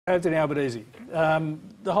Anthony Albanese,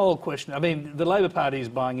 the whole question, I mean, the Labor Party is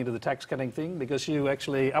buying into the tax cutting thing because you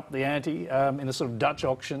actually upped the ante in a sort of Dutch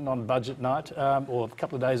auction on budget night, or a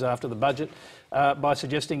couple of days after the budget, by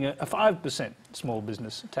suggesting a 5% small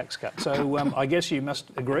business tax cut. So I guess you must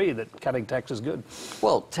agree that cutting tax is good.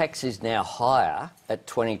 Well, tax is now higher at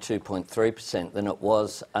 22.3% than it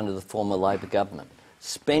was under the former Labor government.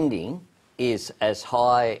 Spending is as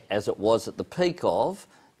high as it was at the peak of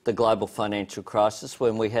the global financial crisis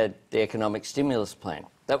when we had the economic stimulus plan.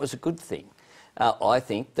 That was a good thing. I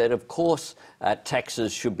think that, of course,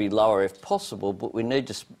 taxes should be lower if possible, but we need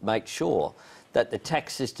to make sure that the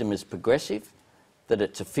tax system is progressive, that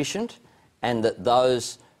it's efficient, and that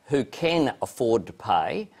those who can afford to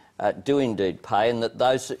pay do indeed pay, and that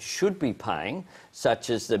those that should be paying, such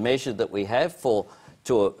as the measure that we have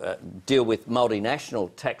to deal with multinational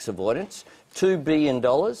tax avoidance, $2 billion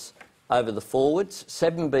over the forwards,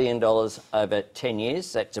 $7 billion over 10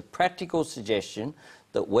 years. That's a practical suggestion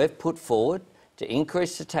that we've put forward to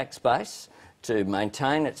increase the tax base, to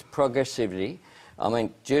maintain its progressivity. I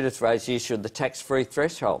mean, Judith raised the issue of the tax-free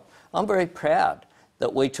threshold. I'm very proud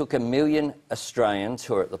that we took 1 million Australians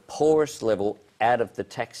who are at the poorest level out of the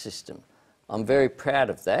tax system. I'm very proud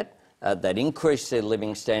of that. That increased their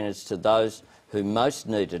living standards to those who most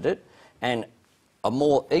needed it, and a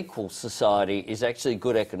more equal society is actually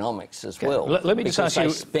good economics as well. Let me just ask you,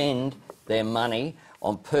 because they spend their money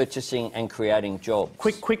on purchasing and creating jobs.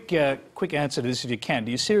 Quick answer to this if you can.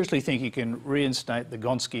 Do you seriously think you can reinstate the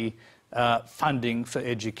Gonski funding for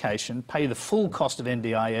education, pay the full cost of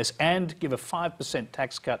NDIS and give a 5%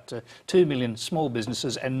 tax cut to 2 million small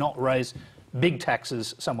businesses and not raise big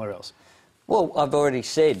taxes somewhere else? Well, I've already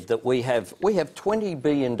said that we have $20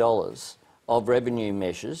 billion of revenue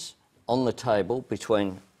measures on the table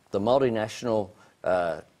between the multinational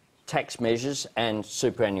tax measures and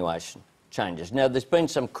superannuation changes. Now, there's been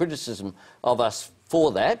some criticism of us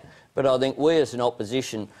for that, but I think we as an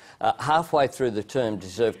opposition halfway through the term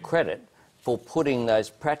deserve credit for putting those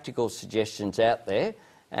practical suggestions out there,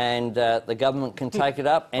 and the government can take it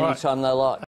up anytime they like.